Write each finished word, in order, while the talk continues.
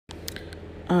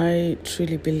I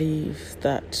truly believe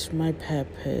that my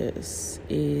purpose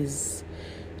is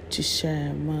to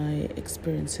share my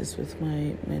experiences with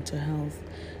my mental health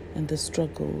and the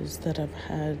struggles that I've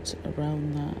had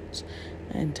around that,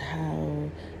 and how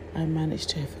I manage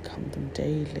to overcome them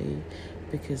daily,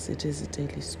 because it is a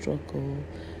daily struggle,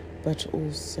 but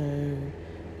also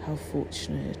how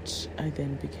fortunate I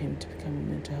then became to become a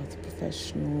mental health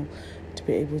professional, to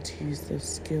be able to use those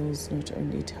skills not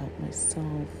only to help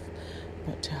myself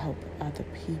but to help other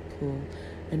people.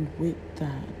 And with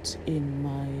that, in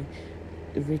my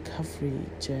recovery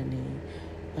journey,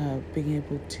 being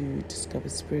able to discover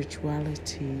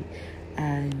spirituality,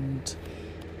 and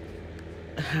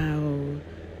how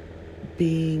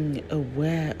being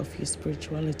aware of your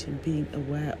spirituality and being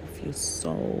aware of your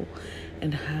soul,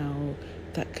 and how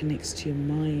that connects to your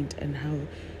mind, and how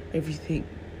everything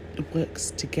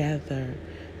works together,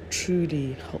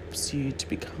 truly helps you to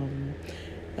become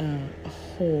a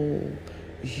whole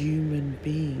human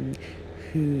being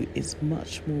who is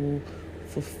much more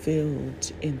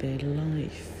fulfilled in their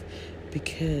life.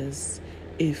 Because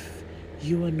if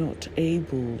you are not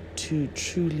able to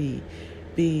truly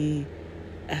be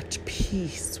at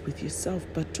peace with yourself,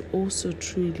 but to also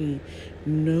truly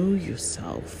know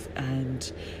yourself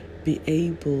and be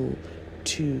able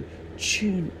to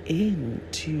tune in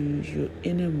to your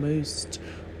innermost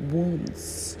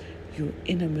wants, your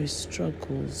innermost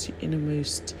struggles, your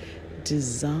innermost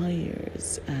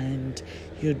desires, and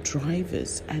your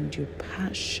drivers and your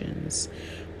passions,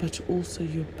 but also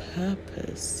your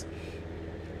purpose,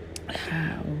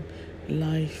 how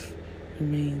life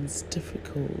remains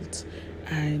difficult.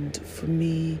 And for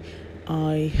me,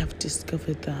 I have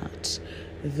discovered that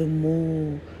the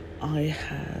more I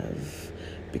have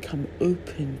become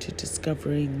open to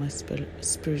discovering my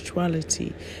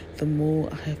spirituality, the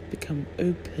more I have become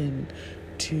open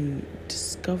to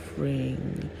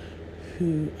discovering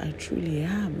who I truly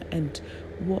am and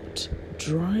what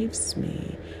drives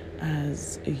me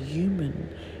as a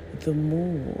human, the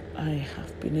more I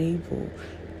have been able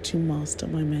to master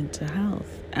my mental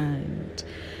health. And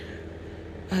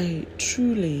I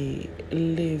truly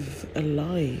live a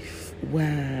life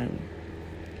where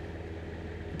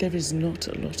there is not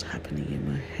a lot happening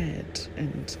in my head.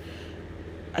 And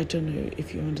I don't know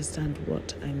if you understand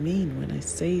what I mean when I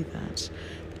say that,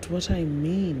 but what I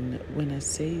mean when I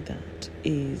say that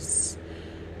is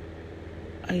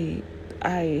I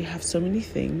have so many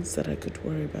things that I could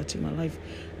worry about in my life,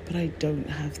 but I don't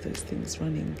have those things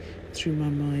running through my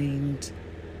mind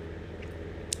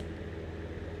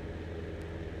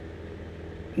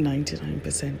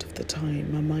 99% of the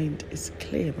time. My mind is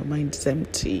clear, my mind is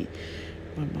empty,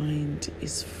 my mind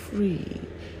is free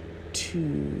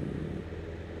to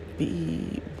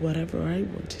be whatever I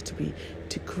want it to be,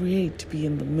 to create, to be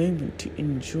in the moment, to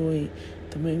enjoy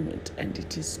the moment. And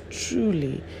it is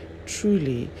truly,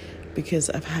 truly, because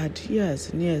I've had years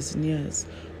and years and years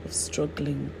of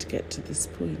struggling to get to this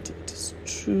point, it is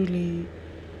truly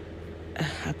a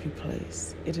happy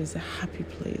place. It is a happy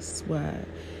place where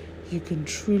you can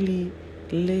truly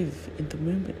live in the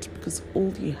moment, because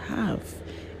all you have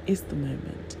is the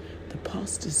moment. The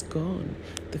past is gone,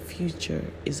 the future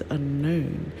is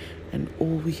unknown, and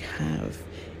all we have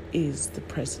is the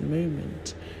present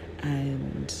moment.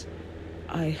 And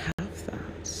I have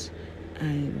that.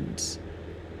 And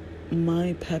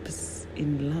my purpose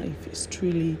in life is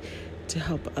truly to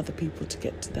help other people to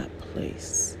get to that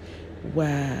place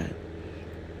where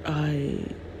I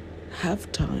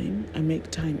have time. I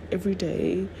make time every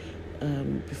day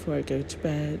before I go to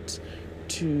bed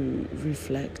to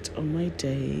reflect on my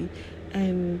day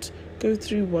and go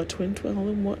through what went well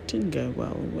and what didn't go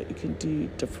well and what you can do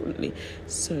differently.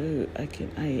 So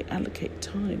I allocate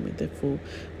time, and therefore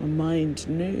my mind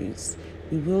knows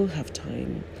we will have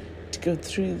time to go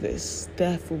through this.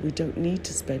 Therefore, we don't need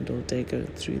to spend all day going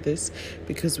through this,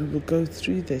 because we will go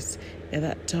through this at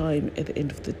that time at the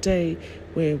end of the day,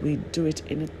 where we do it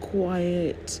in a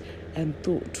quiet and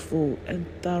thoughtful and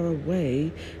thorough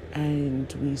way,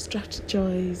 and we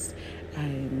strategize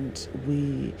and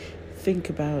we think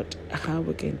about how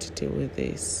we're going to deal with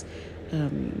this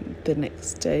the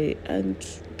next day, and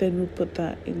then we'll put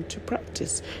that into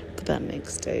practice for that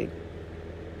next day.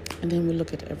 And then we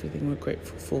look at everything we're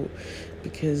grateful for,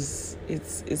 because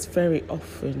it's very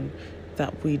often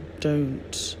that we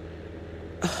don't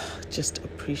just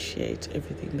appreciate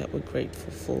everything that we're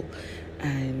grateful for.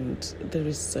 And there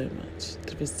is so much.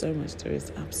 There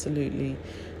is absolutely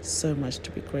so much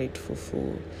to be grateful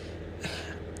for.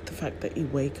 The fact that you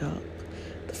wake up,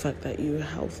 the fact that you're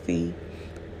healthy,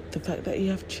 the fact that you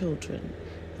have children,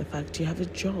 the fact you have a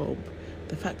job,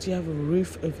 the fact you have a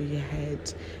roof over your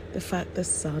head, the fact the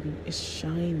sun is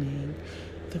shining,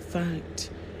 the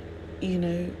fact,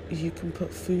 you can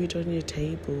put food on your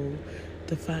table,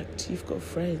 the fact you've got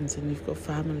friends and you've got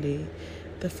family,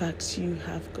 the fact you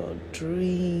have got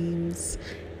dreams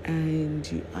and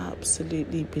you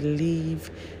absolutely believe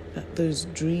that those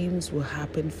dreams will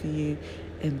happen for you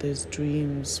and those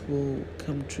dreams will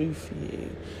come true for you.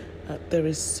 There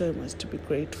is so much to be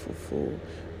grateful for.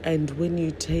 And when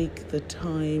you take the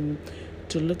time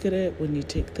to look at it, when you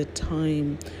take the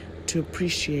time to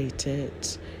appreciate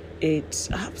it, it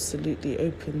absolutely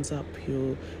opens up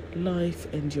your life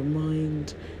and your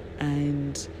mind,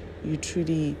 and you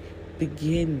truly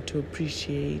begin to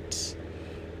appreciate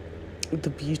the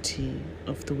beauty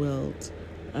of the world.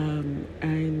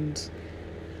 And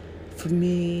for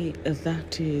me,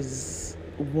 that is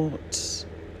what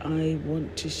I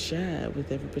want to share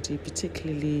with everybody,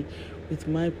 particularly with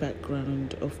my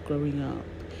background of growing up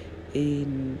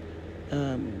in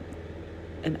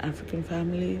an African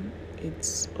family.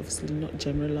 It's obviously not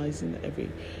generalizing that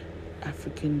every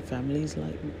African family is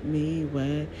like me,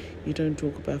 where you don't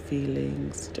talk about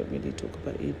feelings, you don't really talk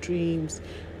about your dreams,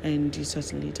 and you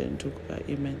certainly don't talk about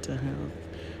your mental health.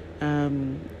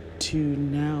 To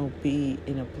now be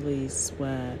in a place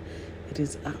where it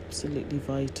is absolutely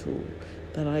vital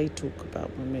that I talk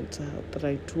about my mental health, that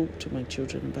I talk to my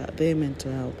children about their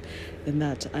mental health, and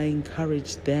that I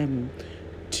encourage them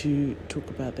to talk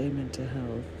about their mental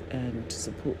health and to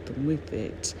support them with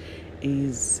it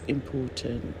is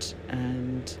important.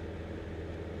 And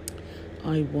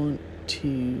I want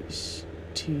to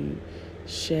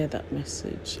share that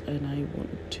message, and I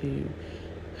want to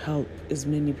help as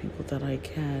many people that I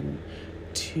can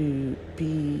to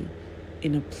be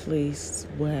in a place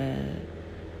where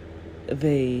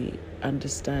they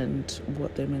understand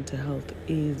what their mental health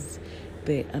is,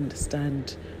 they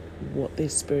understand what their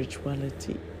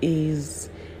spirituality is,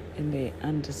 and they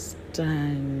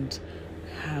understand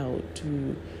how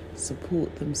to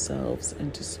support themselves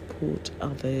and to support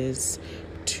others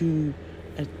to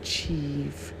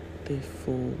achieve their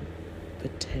full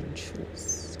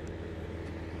potentials.